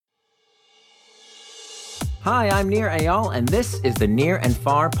Hi, I'm Nir Eyal, and this is the Near and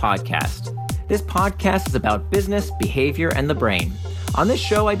Far podcast. This podcast is about business, behavior, and the brain. On this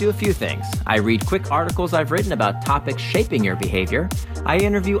show, I do a few things. I read quick articles I've written about topics shaping your behavior. I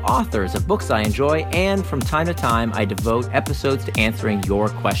interview authors of books I enjoy, and from time to time, I devote episodes to answering your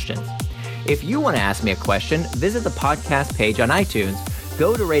questions. If you want to ask me a question, visit the podcast page on iTunes,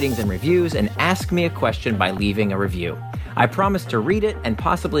 go to ratings and reviews, and ask me a question by leaving a review. I promise to read it and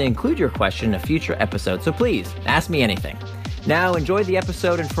possibly include your question in a future episode, so please, ask me anything. Now, enjoy the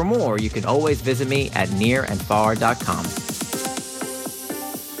episode, and for more, you can always visit me at nearandfar.com.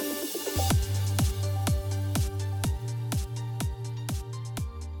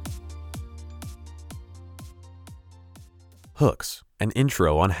 Hooks, an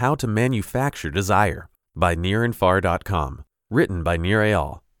intro on how to manufacture desire, by nearandfar.com, written by Nir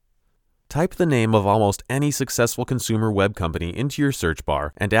Eyal. Type the name of almost any successful consumer web company into your search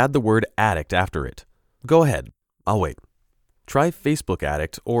bar and add the word addict after it. Go ahead, I'll wait. Try Facebook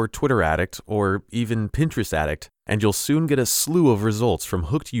Addict or Twitter Addict or even Pinterest Addict, and you'll soon get a slew of results from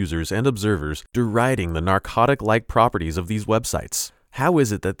hooked users and observers deriding the narcotic-like properties of these websites. How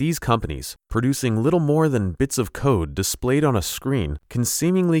is it that these companies, producing little more than bits of code displayed on a screen, can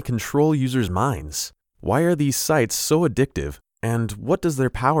seemingly control users' minds? Why are these sites so addictive, and what does their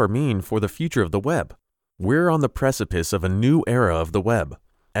power mean for the future of the web? We're on the precipice of a new era of the web.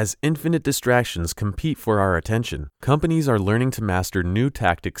 As infinite distractions compete for our attention, companies are learning to master new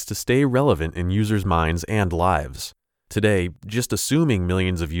tactics to stay relevant in users' minds and lives. Today, just assuming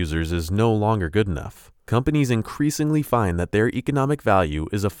millions of users is no longer good enough. Companies increasingly find that their economic value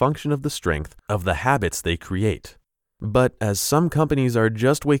is a function of the strength of the habits they create. But as some companies are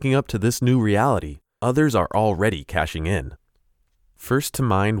just waking up to this new reality, others are already cashing in. First to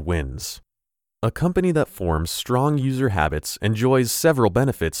mind wins. A company that forms strong user habits enjoys several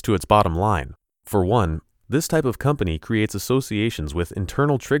benefits to its bottom line. For one, this type of company creates associations with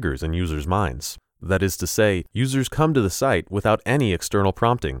internal triggers in users' minds. That is to say, users come to the site without any external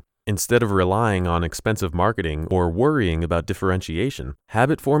prompting. Instead of relying on expensive marketing or worrying about differentiation,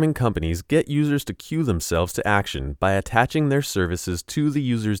 habit-forming companies get users to cue themselves to action by attaching their services to the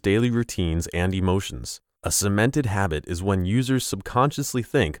user's daily routines and emotions. A cemented habit is when users subconsciously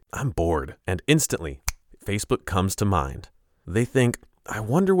think, "I'm bored," and instantly, Facebook comes to mind. They think, "I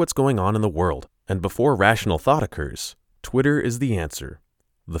wonder what's going on in the world," and before rational thought occurs, Twitter is the answer.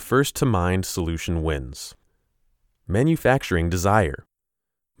 The first to mind solution wins. Manufacturing desire.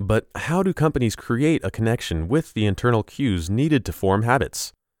 But how do companies create a connection with the internal cues needed to form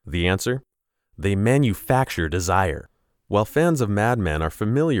habits? The answer? They manufacture desire. While fans of Mad Men are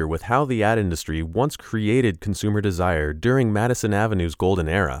familiar with how the ad industry once created consumer desire during Madison Avenue's golden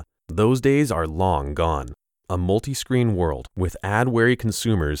era, those days are long gone. A multi-screen world with ad-wary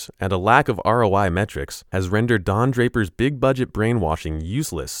consumers and a lack of ROI metrics has rendered Don Draper's big-budget brainwashing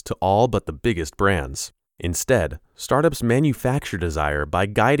useless to all but the biggest brands. Instead, startups manufacture desire by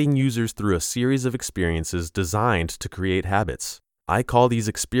guiding users through a series of experiences designed to create habits. I call these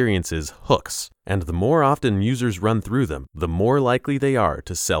experiences hooks, and the more often users run through them, the more likely they are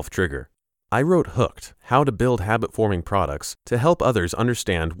to self-trigger. I wrote Hooked, How to Build Habit-Forming Products, to help others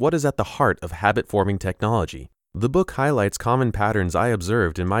understand what is at the heart of habit-forming technology. The book highlights common patterns I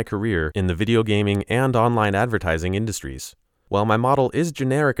observed in my career in the video gaming and online advertising industries. While my model is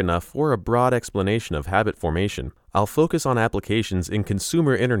generic enough for a broad explanation of habit formation, I'll focus on applications in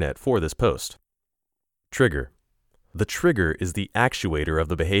consumer internet for this post. Trigger. The trigger is the actuator of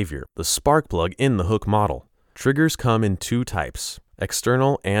the behavior, the spark plug in the hook model. Triggers come in two types,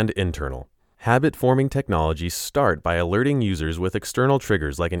 external and internal. Habit-forming technologies start by alerting users with external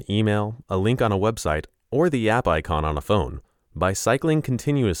triggers like an email, a link on a website, or the app icon on a phone. By cycling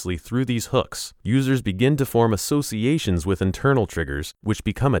continuously through these hooks, users begin to form associations with internal triggers, which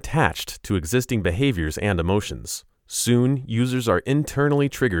become attached to existing behaviors and emotions. Soon, users are internally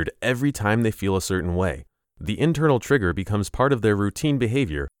triggered every time they feel a certain way. The internal trigger becomes part of their routine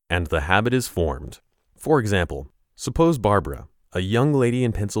behavior, and the habit is formed. For example, suppose Barbara, a young lady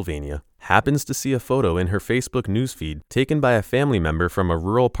in Pennsylvania, happens to see a photo in her Facebook newsfeed taken by a family member from a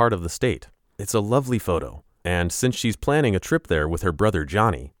rural part of the state. It's a lovely photo, and since she's planning a trip there with her brother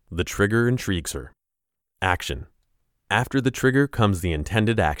Johnny, the trigger intrigues her. Action. After the trigger comes the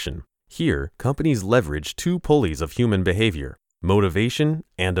intended action. Here, companies leverage two pulleys of human behavior, motivation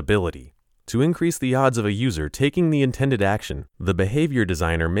and ability. To increase the odds of a user taking the intended action, the behavior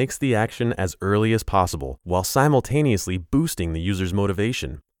designer makes the action as early as possible while simultaneously boosting the user's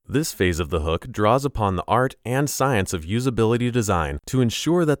motivation. This phase of the hook draws upon the art and science of usability design to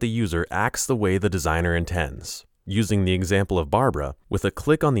ensure that the user acts the way the designer intends. Using the example of Barbara, with a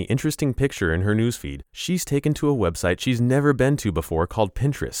click on the interesting picture in her newsfeed, she's taken to a website she's never been to before called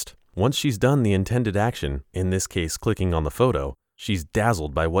Pinterest. Once she's done the intended action, in this case clicking on the photo, she's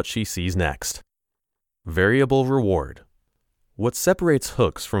dazzled by what she sees next. Variable reward. What separates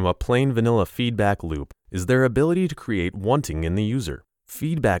hooks from a plain vanilla feedback loop is their ability to create wanting in the user.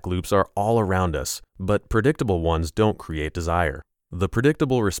 Feedback loops are all around us, but predictable ones don't create desire. The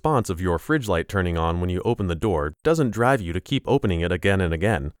predictable response of your fridge light turning on when you open the door doesn't drive you to keep opening it again and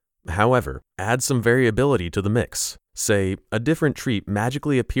again. However, add some variability to the mix. Say, a different treat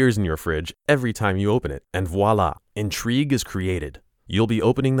magically appears in your fridge every time you open it, and voila, intrigue is created. You'll be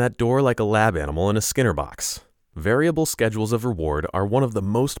opening that door like a lab animal in a Skinner box. Variable schedules of reward are one of the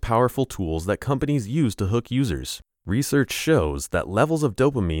most powerful tools that companies use to hook users. Research shows that levels of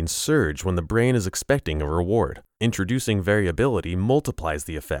dopamine surge when the brain is expecting a reward. Introducing variability multiplies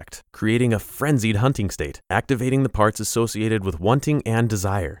the effect, creating a frenzied hunting state, activating the parts associated with wanting and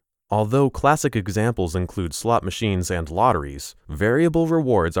desire. Although classic examples include slot machines and lotteries, variable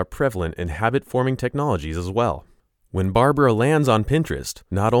rewards are prevalent in habit-forming technologies as well. When Barbara lands on Pinterest,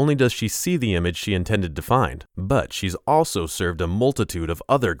 not only does she see the image she intended to find, but she's also served a multitude of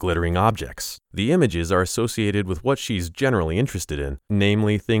other glittering objects. The images are associated with what she's generally interested in,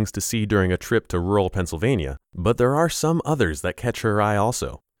 namely things to see during a trip to rural Pennsylvania, but there are some others that catch her eye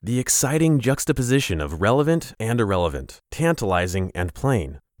also. The exciting juxtaposition of relevant and irrelevant, tantalizing and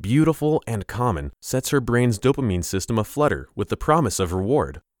plain, beautiful and common sets her brain's dopamine system aflutter with the promise of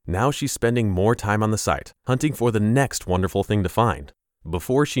reward. Now she's spending more time on the site, hunting for the next wonderful thing to find.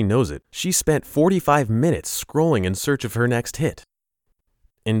 Before she knows it, she spent 45 minutes scrolling in search of her next hit.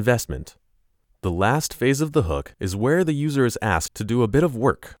 Investment. The last phase of the hook is where the user is asked to do a bit of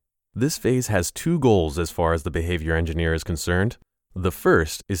work. This phase has two goals as far as the behavior engineer is concerned. The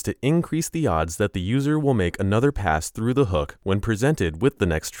first is to increase the odds that the user will make another pass through the hook when presented with the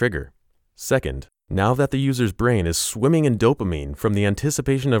next trigger. Second, now that the user's brain is swimming in dopamine from the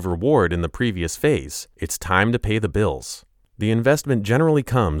anticipation of reward in the previous phase, it's time to pay the bills. The investment generally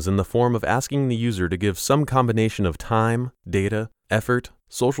comes in the form of asking the user to give some combination of time, data, effort,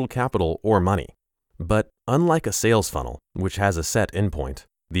 social capital, or money. But unlike a sales funnel, which has a set endpoint,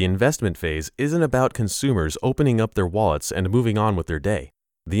 the investment phase isn't about consumers opening up their wallets and moving on with their day.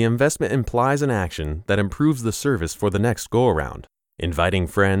 The investment implies an action that improves the service for the next go-around. Inviting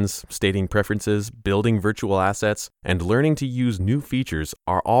friends, stating preferences, building virtual assets, and learning to use new features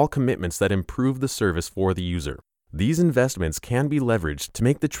are all commitments that improve the service for the user. These investments can be leveraged to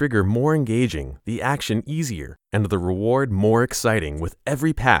make the trigger more engaging, the action easier, and the reward more exciting with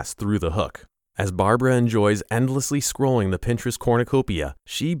every pass through the hook. As Barbara enjoys endlessly scrolling the Pinterest cornucopia,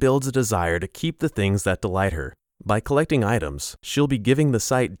 she builds a desire to keep the things that delight her. By collecting items, she'll be giving the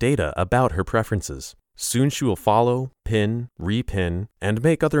site data about her preferences. Soon she will follow, pin, repin, and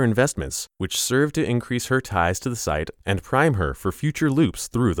make other investments, which serve to increase her ties to the site and prime her for future loops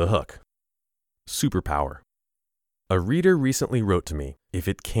through the hook. Superpower. A reader recently wrote to me, if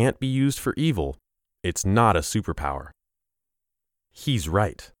it can't be used for evil, it's not a superpower. He's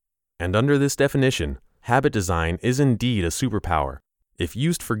right. And under this definition, habit design is indeed a superpower. If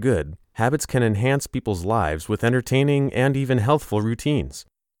used for good, habits can enhance people's lives with entertaining and even healthful routines.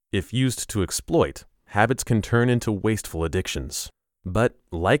 If used to exploit, habits can turn into wasteful addictions. But,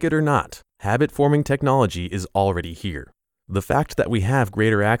 like it or not, habit-forming technology is already here. The fact that we have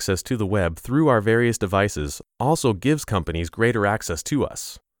greater access to the web through our various devices also gives companies greater access to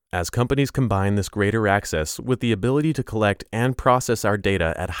us. As companies combine this greater access with the ability to collect and process our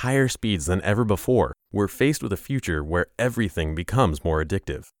data at higher speeds than ever before, we're faced with a future where everything becomes more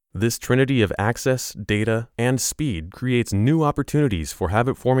addictive. This trinity of access, data, and speed creates new opportunities for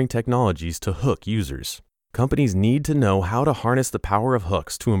habit-forming technologies to hook users. Companies need to know how to harness the power of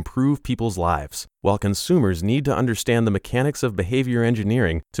hooks to improve people's lives, while consumers need to understand the mechanics of behavior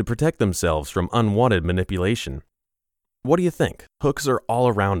engineering to protect themselves from unwanted manipulation. What do you think? Hooks are all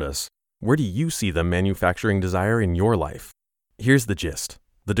around us. Where do you see them manufacturing desire in your life? Here's the gist.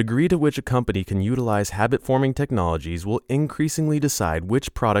 The degree to which a company can utilize habit-forming technologies will increasingly decide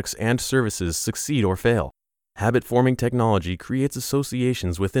which products and services succeed or fail. Habit-forming technology creates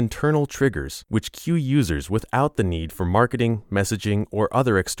associations with internal triggers which cue users without the need for marketing, messaging, or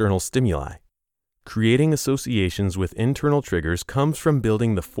other external stimuli. Creating associations with internal triggers comes from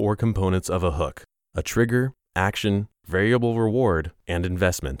building the four components of a hook: a trigger, action, variable reward, and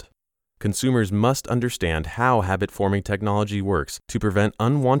investment. Consumers must understand how habit-forming technology works to prevent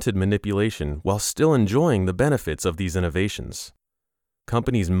unwanted manipulation while still enjoying the benefits of these innovations.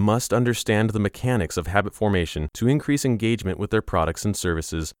 Companies must understand the mechanics of habit formation to increase engagement with their products and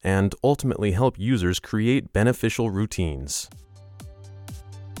services and ultimately help users create beneficial routines.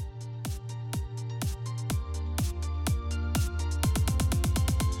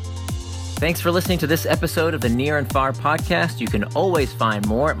 Thanks for listening to this episode of the Near and Far podcast. You can always find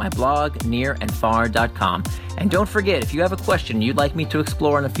more at my blog, nearandfar.com. And don't forget, if you have a question you'd like me to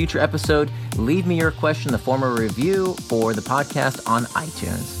explore in a future episode, leave me your question in the form of a review for the podcast on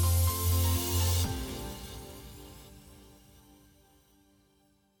iTunes.